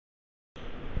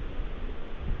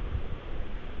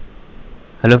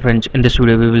Hello friends, in this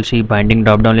video we will see binding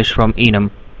drop-down list from Enum.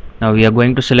 Now we are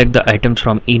going to select the items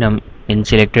from Enum in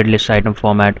selected list item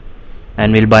format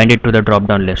and we'll bind it to the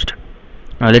drop-down list.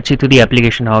 Now let's see to the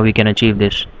application how we can achieve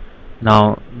this.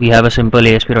 Now we have a simple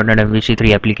ASP.NET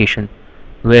MVC3 application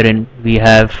wherein we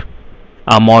have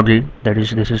our model, that is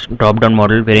this is drop-down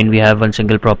model, wherein we have one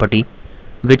single property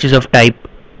which is of type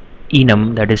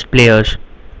Enum, that is players.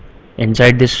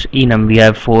 Inside this Enum we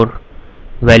have 4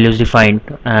 values defined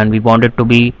and we want it to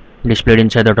be displayed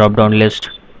inside the drop down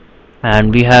list,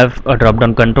 and we have a drop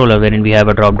down controller wherein we have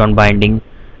a drop down binding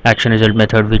action result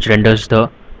method which renders the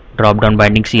drop down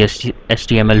binding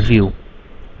HTML view.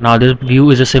 Now this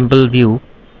view is a simple view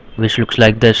which looks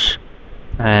like this,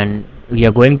 and we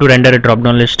are going to render a drop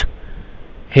down list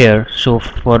here. So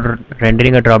for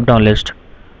rendering a drop down list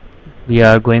we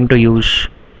are going to use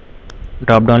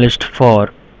drop down list for.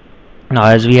 Now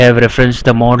as we have referenced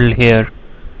the model here,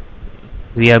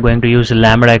 we are going to use the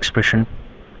lambda expression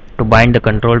to bind the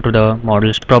control to the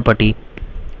model's property,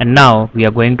 and now we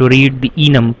are going to read the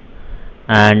enum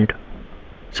and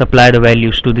supply the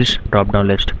values to this drop down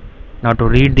list. Now to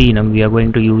read the enum we are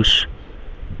going to use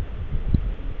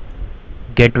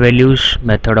get values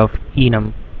method of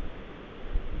enum,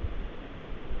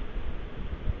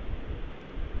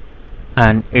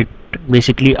 and it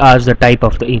basically asks the type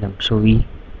of the enum, so we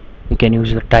can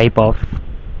use the type of,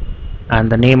 and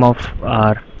the name of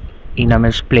our enum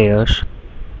is players,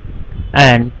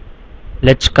 and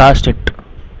let's cast it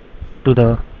to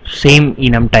the same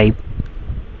enum type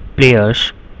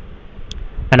players,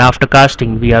 and after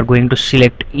casting we are going to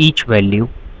select each value,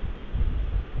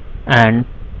 and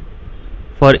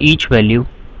for each value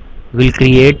we'll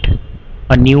create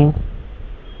a new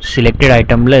selected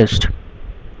item list,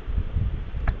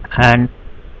 and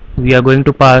we are going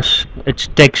to pass its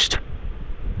text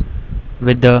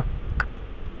with the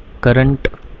current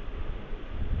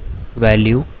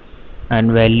value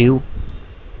and value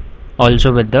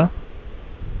also with the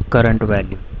current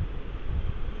value.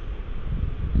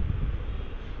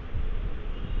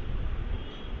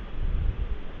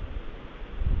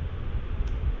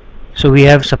 So we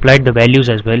have supplied the values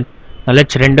as well. Now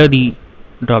let's render the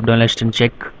drop down list and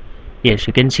check. Yes,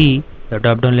 you can see the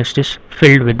drop down list is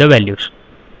filled with the values.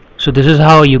 So this is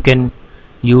how you can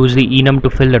use the enum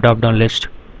to fill the drop down list.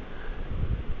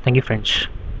 Thank you friends.